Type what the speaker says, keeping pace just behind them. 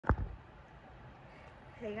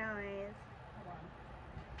Hey guys. Hold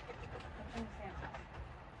on.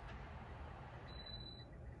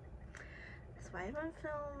 So I haven't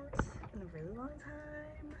filmed in a really long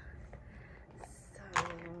time. So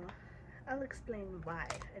I'll explain why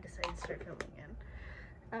I decided to start filming again.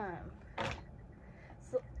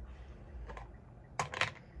 So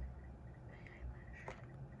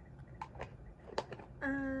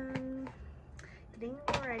getting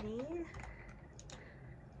ready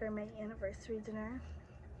for my anniversary dinner.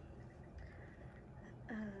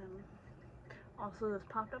 Also, this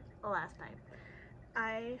popped up last night.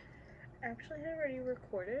 I actually had already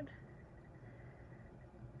recorded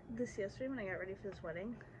this yesterday when I got ready for this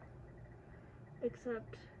wedding,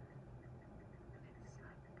 except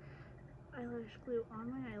eyelash glue on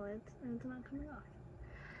my eyelids and it's not coming off.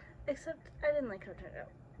 Except I didn't like how it turned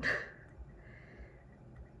out.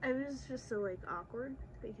 I was just so like awkward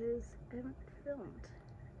because I haven't filmed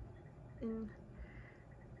in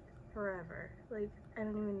forever. Like, I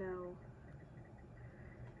don't even know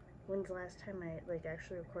when's the last time I like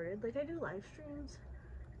actually recorded. Like, I do live streams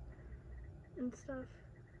and stuff,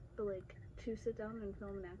 but like to sit down and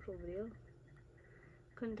film an actual video,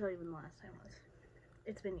 couldn't tell you when the last time was.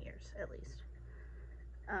 It's been years at least.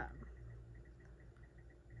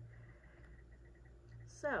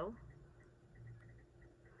 So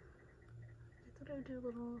I thought I would do a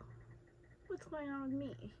little what's going on with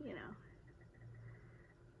me, you know.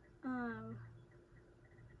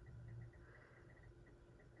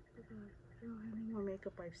 I don't have any more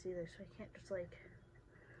makeup wipes either, so I can't just like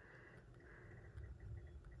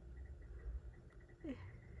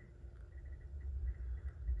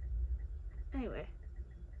anyway.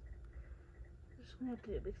 I'm just gonna have to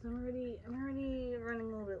do it because I'm already running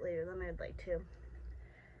a little bit later than I'd like to.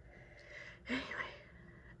 Anyway,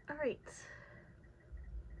 alright.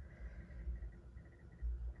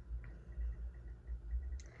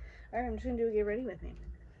 Alright, I'm just gonna do a get ready with me.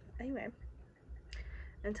 Anyway,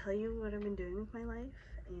 and tell you what I've been doing with my life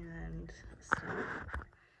and stuff.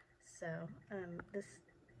 So, this,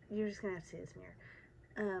 you're just gonna have to see this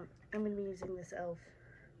mirror. I'm gonna be using this e.l.f.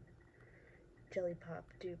 Jelly Pop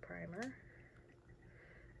Dew Primer.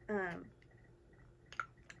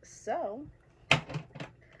 So,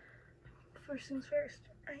 first things first,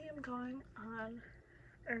 I am going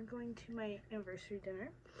to my anniversary dinner.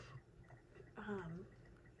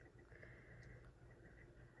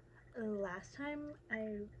 Last time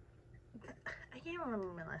I can't remember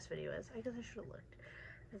when my last video is. I guess I should have looked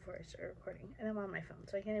before I started recording, and I'm on my phone,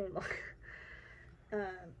 so I can't even look.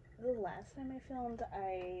 The last time I filmed,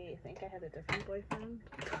 I think I had a different boyfriend,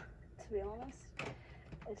 to be honest.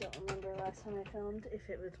 I don't remember last time I filmed, if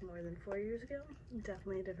it was more than 4 years ago.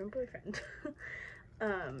 Definitely a different boyfriend.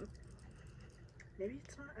 Maybe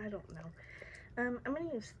it's not, I don't know. I'm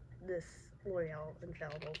gonna use this L'Oreal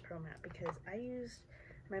Infallible Pro Matte because I used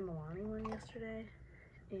my Milani one yesterday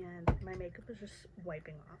and my makeup was just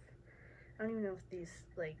wiping off. I don't even know if these,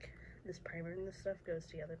 like, this primer and this stuff goes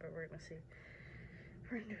together, but we're gonna see.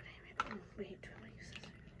 We're gonna do it anyway. Wait, do I want to use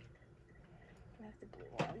this? I have the blue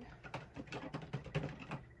one.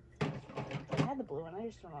 I had the blue one, I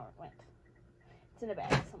just don't know where it went. It's in a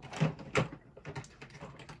bag somewhere.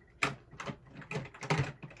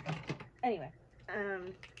 Anyway,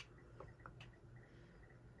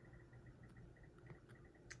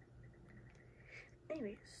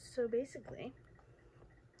 so basically,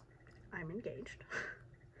 I'm engaged.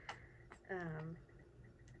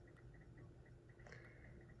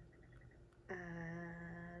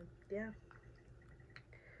 Yeah.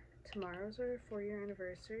 Tomorrow's our 4-year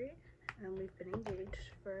anniversary, and we've been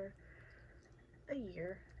engaged for a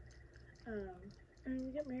year. And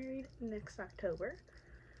we get married next October.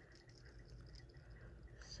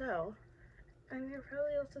 So, and you're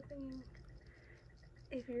probably also thinking,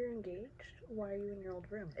 if you're engaged, why are you in your old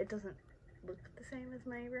room? It doesn't look the same as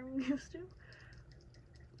my room used to.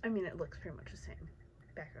 I mean, it looks pretty much the same.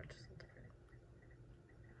 Background's just a little different.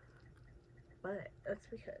 But that's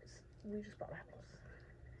because we just bought a house.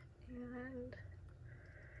 And,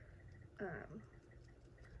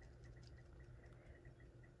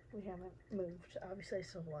 we haven't moved. Obviously, I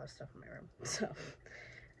still have a lot of stuff in my room. So,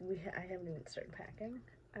 I haven't even started packing.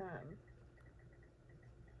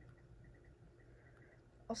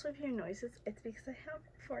 Also, if you hear noises, it's because I have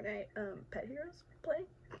Fortnite Pet Heroes playing.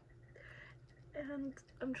 And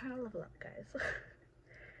I'm trying to level up, guys.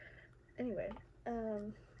 Anyway,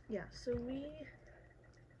 yeah, so we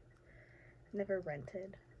never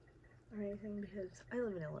rented or anything because I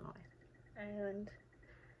live in Illinois. And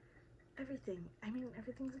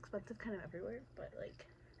everything's expensive kind of everywhere, but like,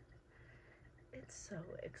 it's so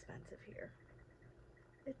expensive here.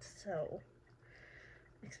 It's so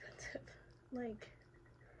expensive. Like,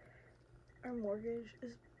 our mortgage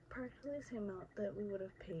is practically the same amount that we would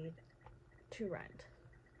have paid to rent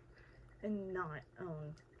and not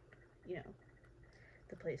own, you know,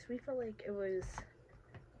 the place. We felt like it was,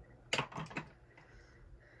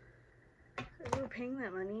 we were paying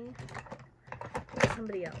that money to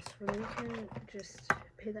somebody else when we can just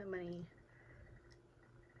pay that money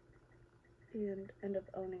and end up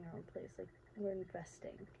owning our own place. Like, we're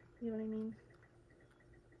investing, you know what I mean?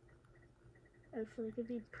 I feel like it'd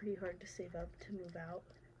be pretty hard to save up to move out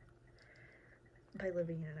by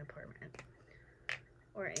living in an apartment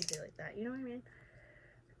or anything like that, you know what I mean?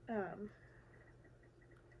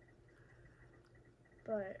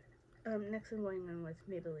 Next I'm going on with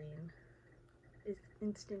Maybelline is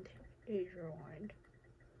Instant Age Rewind.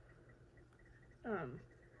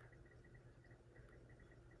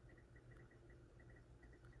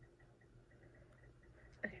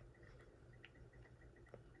 Okay.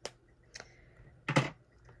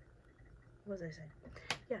 What was I saying?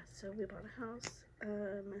 Yeah, so we bought a house.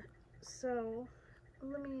 So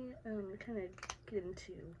let me kind of get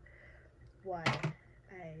into why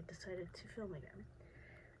I decided to film again.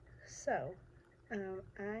 So,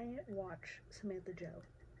 I watch Samantha Joe.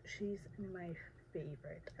 She's my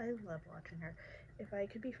favorite. I love watching her. If I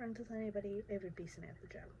could be friends with anybody, it would be Samantha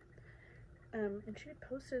Joe. And she had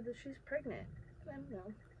posted that she's pregnant. I don't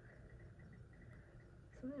know.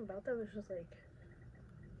 Something about that was just like,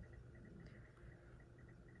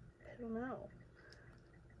 I don't know.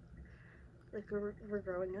 Like, we're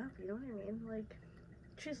growing up, you know what I mean? Like,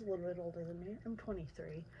 she's a little bit older than me. I'm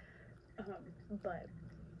 23. But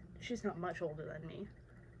she's not much older than me.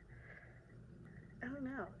 I don't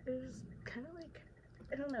know. It was kind of like,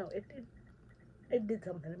 I don't know. It did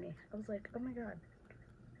something to me. I was like, oh my god,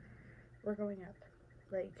 we're growing up.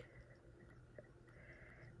 Like,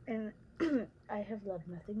 and I have loved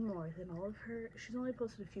nothing more than all of her. She's only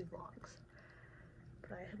posted a few vlogs,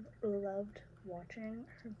 but I have loved watching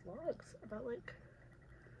her vlogs about like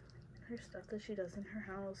her stuff that she does in her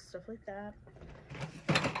house, stuff like that.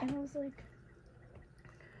 And I was like,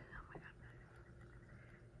 oh my god.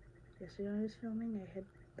 Yesterday when I was filming, I had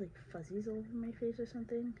like fuzzies all over my face or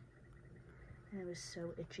something, and it was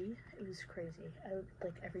so itchy. It was crazy. I would,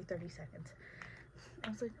 like, every 30 seconds. I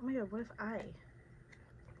was like, oh my god, what if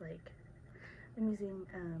I'm using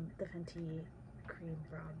the Fenty cream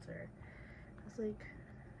bronzer. I was like,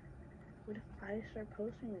 what if I start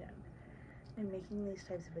posting them and making these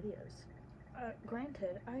types of videos?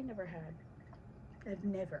 Granted, I've never had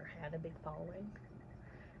a big following,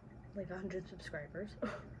 like 100 subscribers.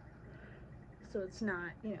 So it's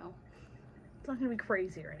not, you know, it's not gonna be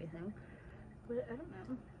crazy or anything. But I don't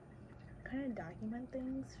know, kind of document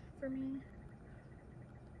things for me.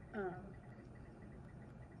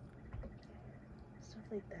 Stuff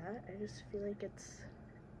like that. I just feel like it's,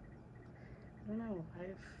 I don't know,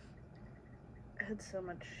 I've had so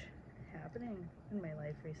much happening in my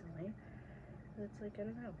life recently that it's like, I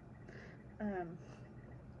don't know.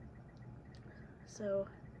 So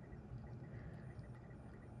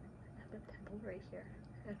I have a pimple right here.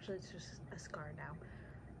 Actually, it's just a scar now.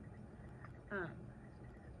 I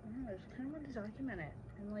don't know, I just kind of want to document it.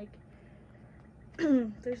 And like,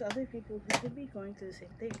 there's other people who could be going through the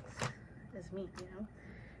same things as me, you know?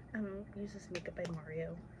 Use this Makeup by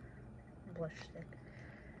Mario blush stick.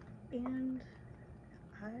 And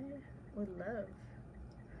I would love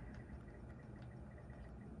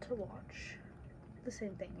to watch the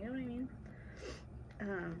same thing, you know what I mean?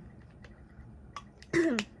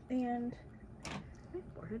 And my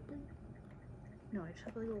forehead bleed? No, I just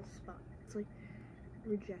have like a little spot. It's like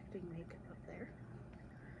rejecting makeup up there.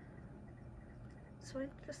 So I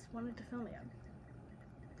just wanted to film again.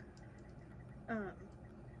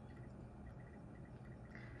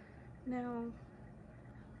 Now,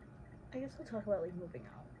 I guess I'll talk about like moving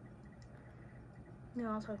out. No,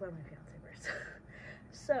 I'll talk about my fiance first.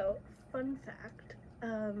 So, fun fact,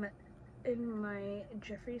 in my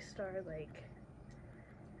Jeffree Star like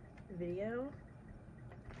video,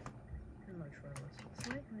 I don't know which one it was.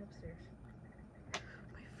 Somebody came upstairs.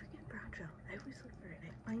 My freaking brow gel. I always look for it.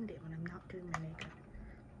 I find it when I'm not doing my makeup.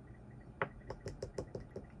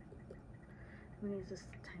 I'm gonna use this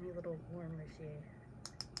tiny little Warm Mercier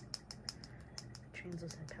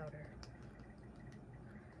translucent powder.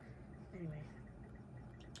 Anyway,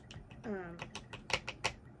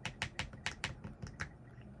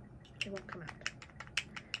 it won't come out.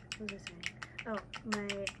 What was I saying? Oh, my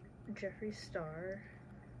Jeffree Star,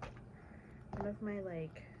 one of my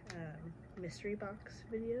like mystery box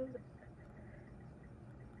videos.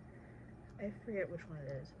 I forget which one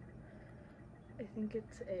it is. I think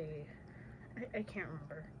it's a I can't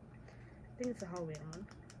remember. I think it's a Halloween one.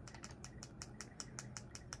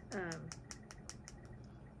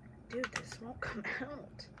 Dude, this won't come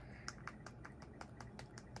out.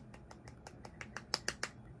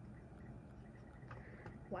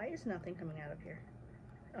 Why is nothing coming out of here?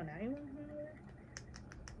 Oh, now you want to know it?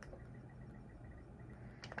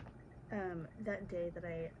 That day that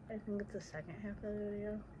I think it's the second half of the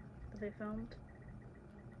video that I filmed.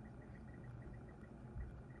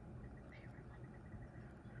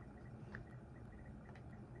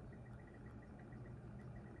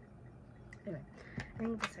 Anyway, I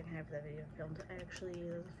think the second half of that video I filmed, it was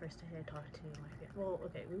the first day I talked to my family. Well,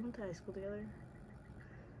 okay, we went to high school together,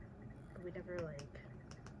 but we never, like,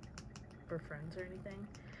 were friends or anything.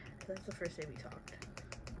 So that's the first day we talked.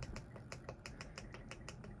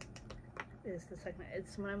 Is the second,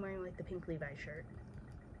 it's when I'm wearing, like, the pink Levi shirt.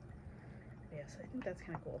 Yeah, so I think that's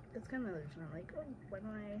kind of cool. That's kind of another reason I'm like, oh, why don't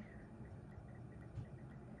I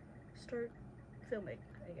start filming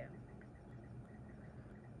again?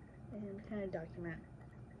 And kind of document,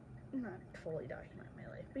 not fully document my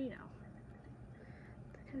life, but you know,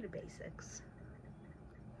 the kind of basics.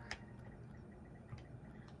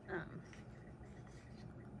 I'm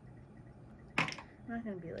not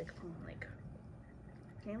gonna be like a full like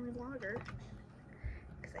family vlogger,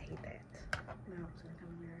 because I hate that. My mom's gonna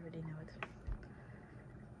come in here, I already know it.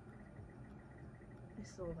 I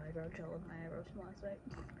still have eyebrow gel in my eyebrows from last night.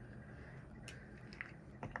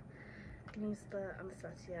 I can use the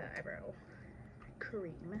Anastasia eyebrow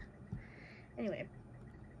cream. Anyway.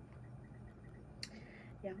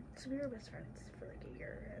 Yeah, so we were best friends for like a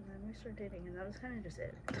year, and then we started dating, and that was kind of just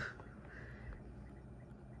it.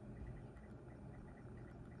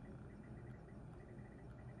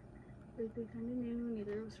 Like, we kind of knew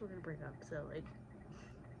neither of us were gonna break up, so like,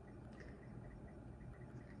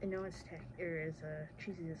 I know it's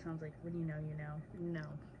cheesy as it sounds like, when you know, you know. No.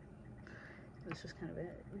 That's just kind of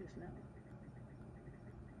it. You just know.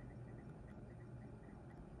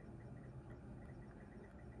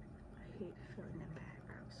 I hate filling in my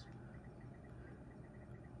eyebrows.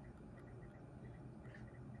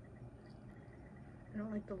 I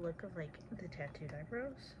don't like the look of like the tattooed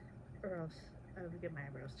eyebrows, or else I would get my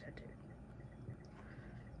eyebrows tattooed.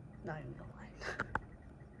 Not even gonna lie.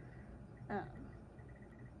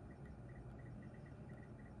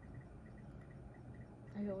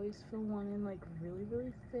 I always fill one in like really,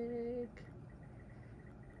 really thick,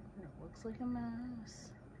 and it looks like a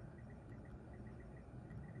mess.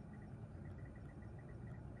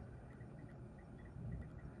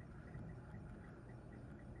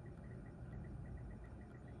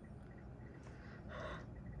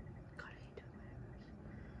 God, I hate doing my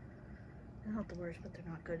eyebrows. They're not the worst, but they're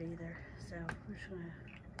not good either. So we're just gonna.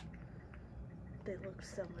 They looked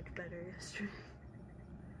so much better yesterday.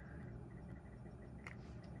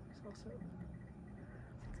 Also,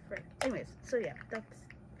 frick. Anyways, so yeah, that's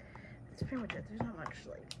pretty much it. There's not much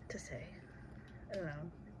like to say. I don't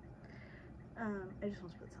know. I just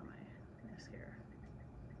want to put some on my mascara.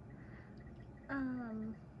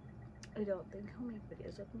 I don't think he'll make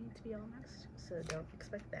videos with me, to be honest. So don't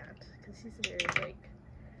expect that, because he's a very like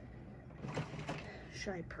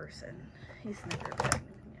shy person. He's never been,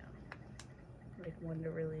 you know, like one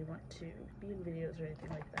to really want to be in videos or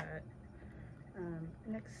anything like that.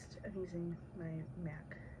 Next, I'm using my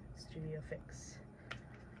Mac Studio Fix.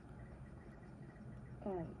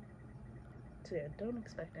 So yeah, don't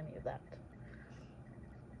expect any of that.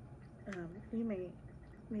 You maybe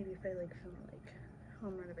if I like film like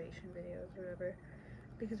home renovation videos or whatever,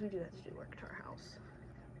 because we do have to do work to our house.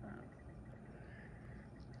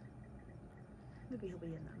 Maybe he'll be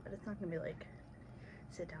in them, but it's not gonna be like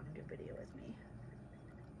sit down and do video with me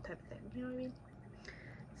type of thing. You know what I mean?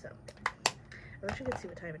 So. I wish you could see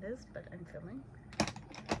what time it is, but I'm filming.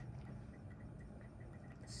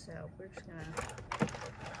 So we're just gonna.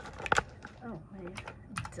 Oh,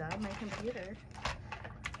 my computer.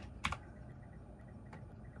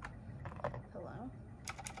 Hello.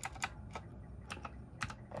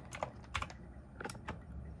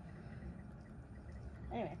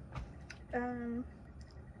 Anyway, I'm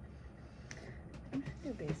just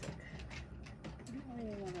do basic. I don't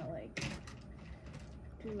really want to like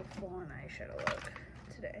do a full-on eyeshadow look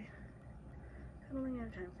today. I don't think I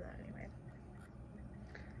have time for that anyway.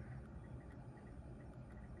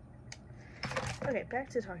 Okay, back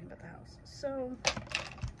to talking about the house. So,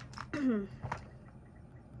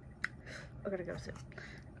 I gotta go soon.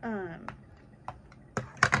 I'm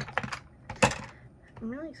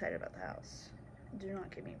really excited about the house. Do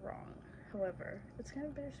not get me wrong. However, it's kind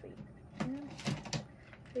of bittersweet, you know?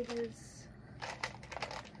 Because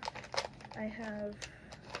I have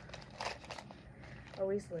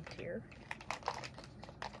always lived here.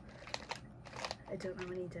 I don't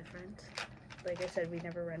know any different. Like I said, we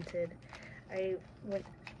never rented. I went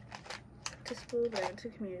to school, but I went to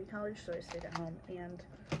community college, so I stayed at home, and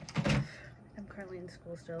I'm currently in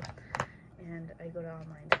school still, and I go to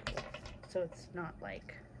online school, so it's not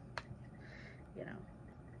like, you know,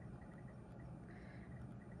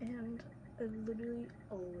 and I've literally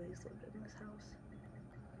always lived in this house.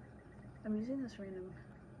 I'm using this random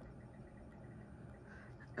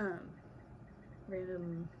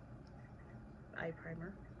eye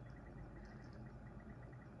primer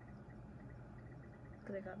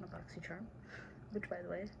that I got in a BoxyCharm, which, by the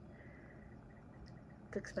way,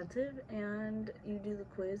 it's expensive, and you do the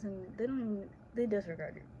quiz and they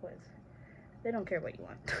disregard your quiz. They don't care what you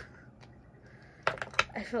want.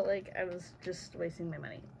 I felt like I was just wasting my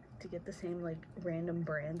money to get the same like random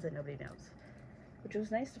brands that nobody knows, which was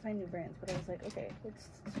nice to find new brands, but I was like, okay, let's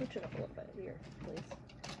switch it up a little bit here, please.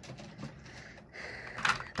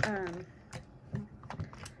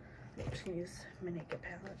 Let's use my naked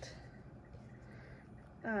palette.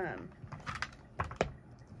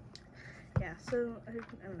 Yeah, so I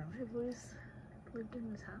don't know, I've always lived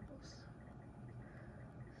in this house,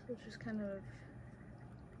 so it's just kind of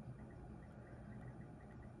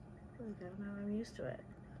like, I don't know, I'm used to it,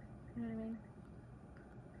 you know what I mean?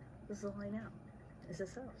 This is all I know, is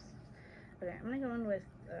this house. Okay, I'm gonna go in with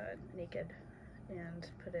Naked and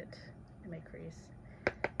put it in my crease.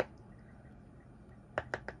 I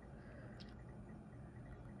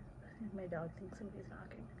think my dog thinks somebody's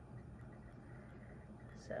knocking.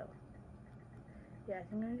 So, yeah, I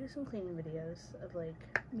think I'm gonna do some cleaning videos of like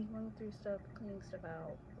me going through stuff, cleaning stuff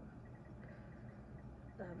out.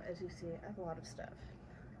 As you see, I have a lot of stuff.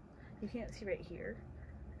 You can't see right here.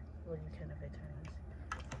 Well, you can if I turn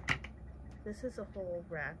this. This is a whole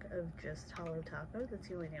rack of just Hollow Taco. That's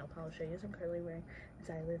the only nail polish I use. I'm currently wearing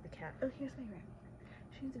Zyla the cat. Oh, here's my ring.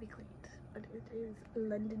 She needs to be cleaned, but it is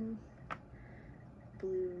London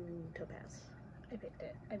Blue Topaz. I picked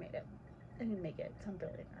it. I made it. I didn't make it. It's on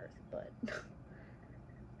Brilliant Earth, but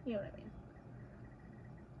you know what I mean.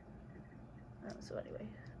 So anyway,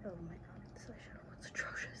 oh my god, this eyeshadow looks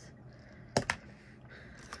atrocious.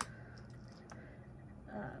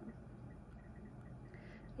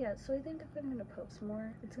 Yeah, so I think if I'm gonna post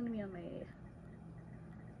more, it's gonna be on my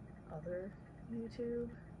other YouTube,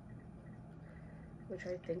 which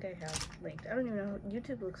I think I have linked. I don't even know,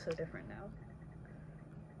 YouTube looks so different now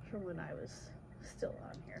from when I was still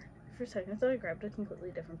on here. For a second, I thought I grabbed a completely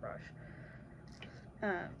different brush.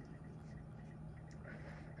 I'm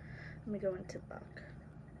gonna go into Buck.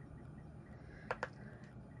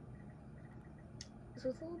 So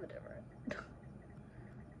it's a little bit different.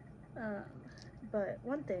 But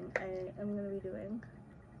one thing I am going to be doing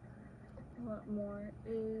a lot more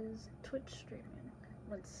is Twitch streaming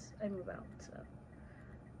once I move out, so,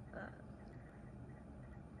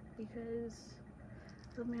 because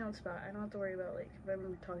it's my own spot. I don't have to worry about, like, if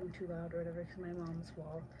I'm talking too loud or whatever, because my mom's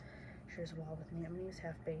wall shares a wall with me. I'm going to use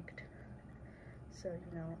Half-Baked, so,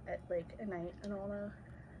 you know, at night, I don't want to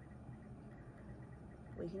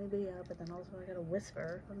wake anybody up, but then also I gotta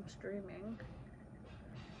whisper if I'm streaming,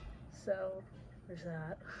 so there's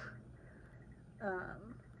that.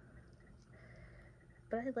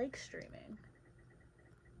 But I like streaming,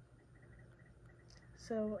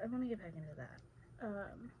 so I want to get back into that.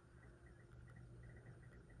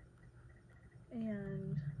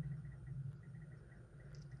 And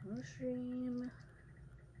I'm gonna stream.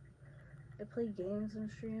 I play games on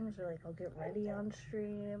streams, or like I'll get ready on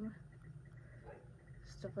stream,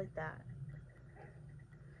 stuff like that.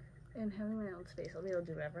 And having my own space, I'll be able to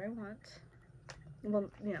do whatever I want. Well,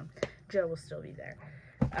 you know, Joe will still be there,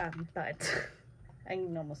 but I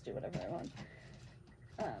can almost do whatever I want.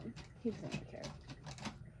 He doesn't really care.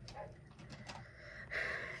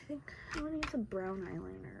 I think I'm gonna use a brown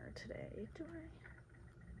eyeliner today. Do I?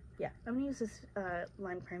 Yeah, I'm gonna use this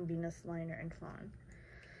Lime Crime Venus liner in Fawn.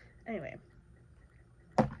 Anyway,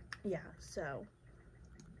 yeah, so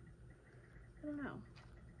I don't know.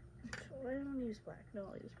 Why don't I use black? No,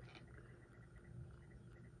 I'll use black.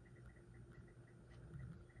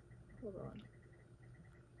 Hold on.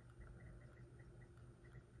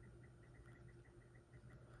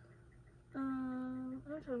 I'm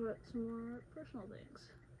gonna talk about some more personal things.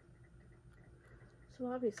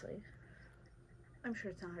 So obviously, I'm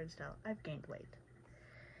sure it's not hard to tell, I've gained weight.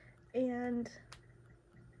 And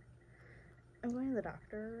I'm going to the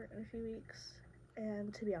doctor in a few weeks,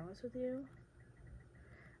 and to be honest with you,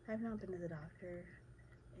 I've not been to the doctor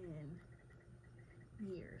in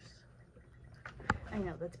years. I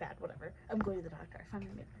know, that's bad, whatever. I'm going to the doctor. I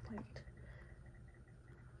finally made an appointment.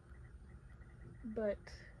 but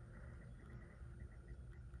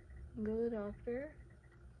go to the doctor.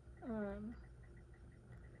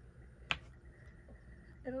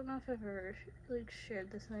 I don't know if I've ever like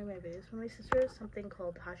shared this in any of my videos, but my sister has something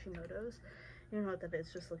called Hashimoto's. You don't know what that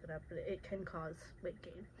is, just look it up, but it can cause weight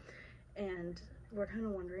gain. And we're kind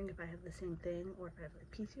of wondering if I have the same thing or if I have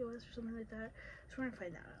like PCOS or something like that. So we're gonna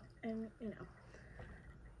find that out. And you know,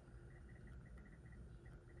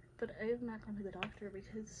 but I have not gone to the doctor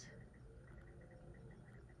because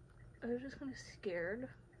I was just kind of scared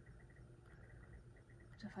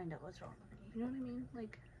to find out what's wrong with me. You know what I mean?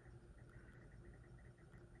 Like,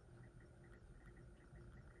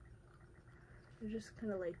 I just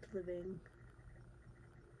kind of liked living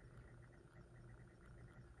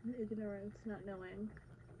in ignorance, not knowing.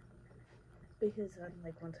 Because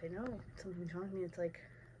like, once I know something's wrong with me, it's like,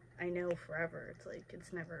 I know forever. It's like,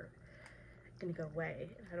 it's never gonna go away.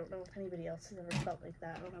 I don't know if anybody else has ever felt like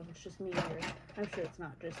that. I don't know if it's just me, or I'm sure it's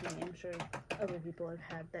not just me. I'm sure other people have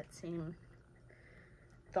had that same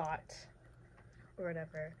thought or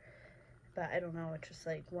whatever. But I don't know, it's just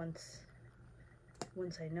like, once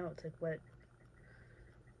I know, it's like, what,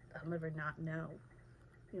 I'll never not know.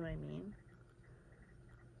 You know what I mean?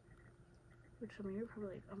 Which, I mean, you're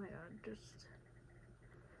probably like, oh my god, just,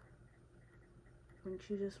 wouldn't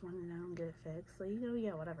you just want to know and get it fixed? Like, you know,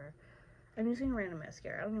 yeah, whatever. I'm using random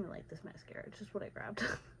mascara. I don't even like this mascara. It's just what I grabbed.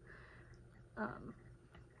 But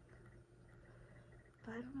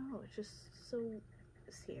I don't know. It's just so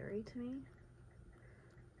scary to me.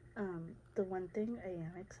 The one thing I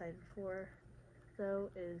am excited for, though,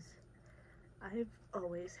 is I've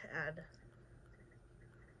always had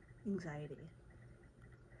anxiety.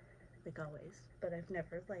 Like, always. But I've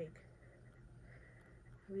never, like,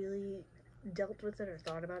 really dealt with it or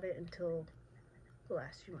thought about it until the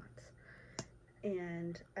last few months.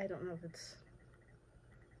 And I don't know if it's,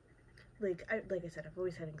 like I said, I've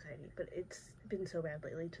always had anxiety, but it's been so bad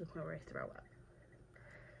lately to the point where I throw up.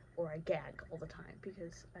 Or I gag all the time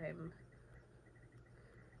because I'm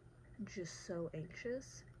just so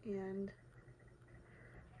anxious. And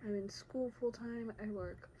I'm in school full time. I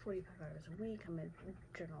work 45 hours a week. I'm a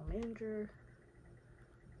general manager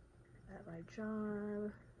at my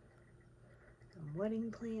job. I'm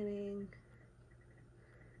wedding planning,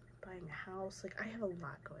 buying a house. Like, I have a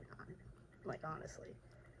lot going on, like, honestly.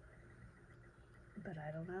 But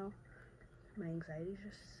I don't know. My anxiety is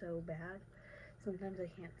just so bad. Sometimes I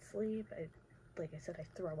can't sleep. Like I said, I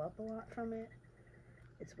throw up a lot from it.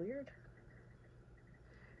 It's weird.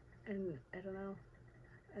 And I don't know.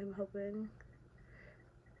 I'm hoping,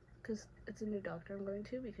 because it's a new doctor I'm going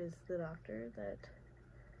to, because the doctor that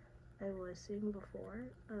I was seeing before,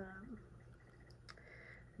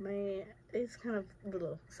 it's kind of a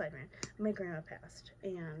little side rant. My grandma passed,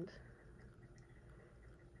 and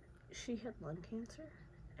she had lung cancer,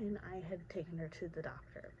 and I had taken her to the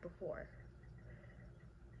doctor before.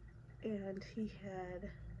 And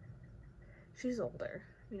she's older,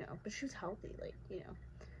 you know, but she was healthy, like, you know,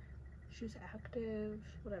 she was active,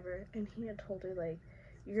 whatever, and he had told her, like,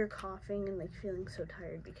 you're coughing and, like, feeling so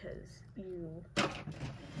tired because you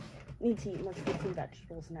need to eat more fruits and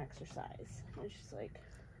vegetables and exercise. And she's like,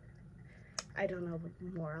 I don't know what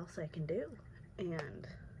more else I can do. And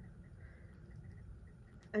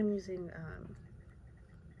I'm using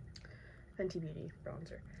Fenty Beauty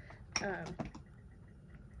bronzer.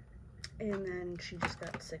 And then she just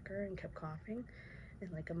got sicker and kept coughing.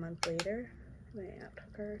 And like a month later, my aunt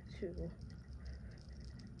took her to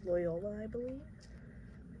Loyola, I believe.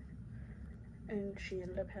 And she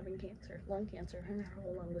ended up having cancer, lung cancer, and her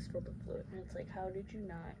whole lung was filled with fluid. And it's like, how did you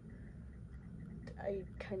not? I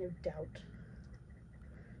kind of doubt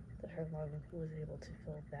that her lung was able to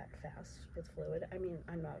fill that fast with fluid. I mean,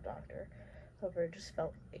 I'm not a doctor. However, it just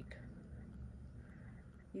felt like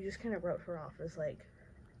you just kind of wrote her off as like,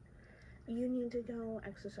 you need to go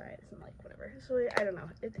exercise and like whatever. So I don't know.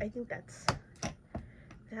 I think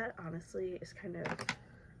that honestly is kind of,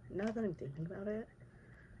 now that I'm thinking about it,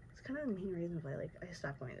 it's kind of the main reason why like I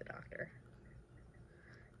stopped going to the doctor.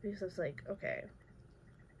 Because I was like, okay,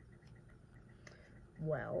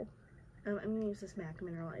 well, I'm gonna use this MAC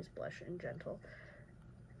Mineralized Blush in Gentle.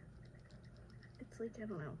 It's like, I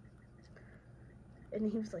don't know.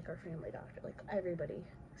 And he was like our family doctor. Like, everybody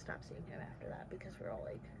stopped seeing him after that because we're all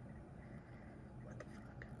like, what the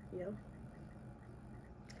fuck, you know?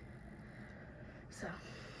 So,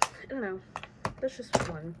 I don't know. That's just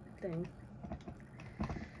one thing.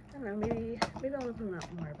 I don't know, maybe I'll open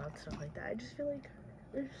up more about stuff like that. I just feel like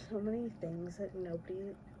there's so many things that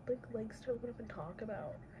nobody like likes to open up and talk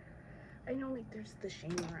about. I know, like, there's the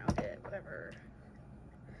shame around it, whatever.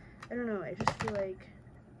 I don't know, I just feel like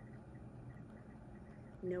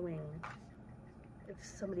knowing if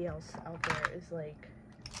somebody else out there is like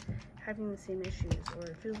having the same issues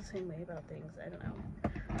or feels the same way about things. I don't know.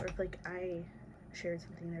 Or if like I shared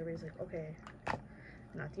something and everybody's like, okay, I'm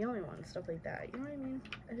not the only one, stuff like that. You know what I mean?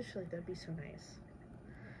 I just feel like that'd be so nice.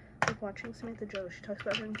 Like watching Samantha Joe, she talks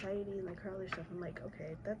about her anxiety and like her other stuff. I'm like,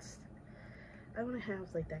 okay, I want to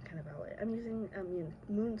have like that kind of outlet. I'm using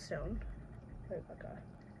Moonstone. Sorry about that.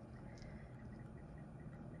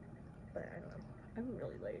 But I don't know. I'm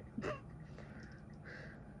really late.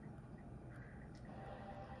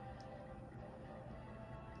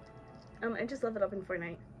 I just leveled up in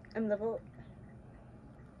Fortnite. I'm level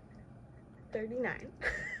 39.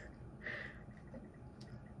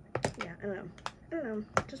 Yeah, I don't know.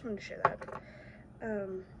 Just wanted to share that.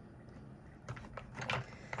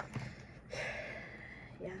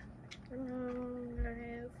 Yeah. I don't know,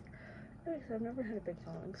 guys. Like I said, I've never had a big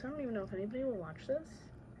following, so I don't even know if anybody will watch this.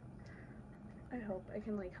 I hope I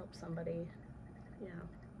can like help somebody, you know,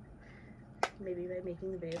 maybe by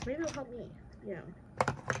making the videos. Maybe it'll help me, you know.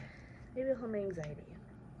 Maybe it'll help my anxiety.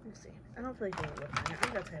 We'll see. I don't feel like doing lip liner. I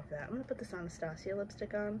don't got time for that. I'm gonna put this Anastasia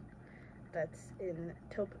lipstick on. That's in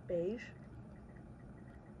taupe beige.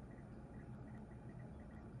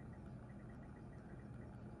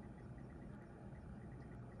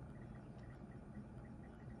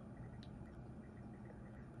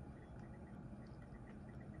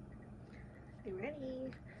 I'm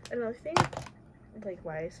ready. Another thing, like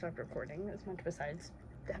why I stopped recording as much besides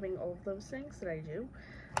having all of those things that I do,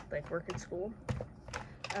 like work at school.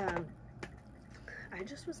 I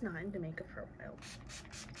just was not into makeup for a while.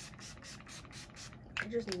 I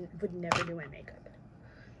just would never do my makeup,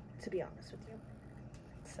 to be honest with you.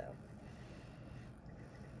 So,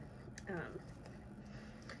 I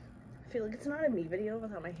feel like it's not a me video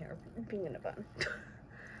without my hair being in a bun.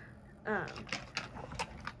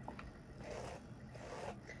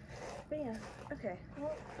 But yeah, okay.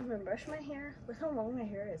 Well, I'm gonna brush my hair. Look how long my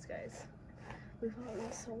hair is, guys. We've gotten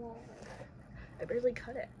it so long. I barely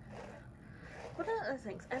cut it. What are other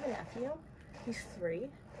things? I have a nephew. He's 3.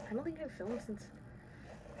 I don't think I've filmed since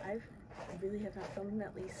I really have not filmed in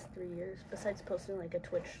at least 3 years, besides posting like a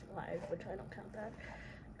Twitch live, which I don't count that.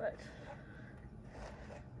 But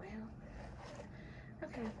well,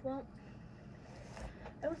 okay. Well,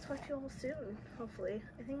 I will talk to you all soon. Hopefully,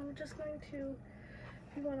 I think I'm just going to.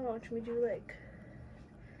 If you want to watch me do like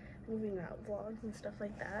moving out vlogs and stuff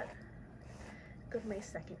like that, go to my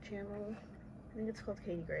second channel. I think it's called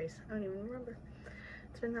Katie Grace. I don't even remember.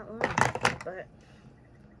 It's been that long, but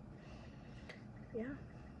yeah.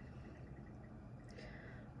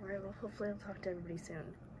 Alright, well hopefully I'll talk to everybody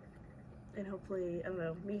soon. And hopefully, I don't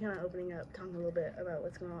know, me kind of opening up, talking a little bit about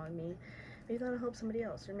what's going on with me, maybe that'll help somebody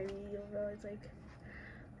else, or maybe you'll realize like,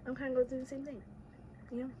 I'm kind of going through the same thing,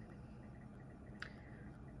 you know?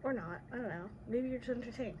 Or not, I don't know. Maybe you're just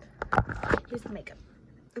entertained. Here's the makeup,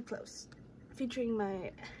 up close, featuring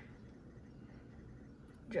my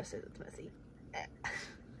dresses. It's messy.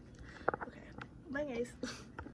 Okay, bye guys.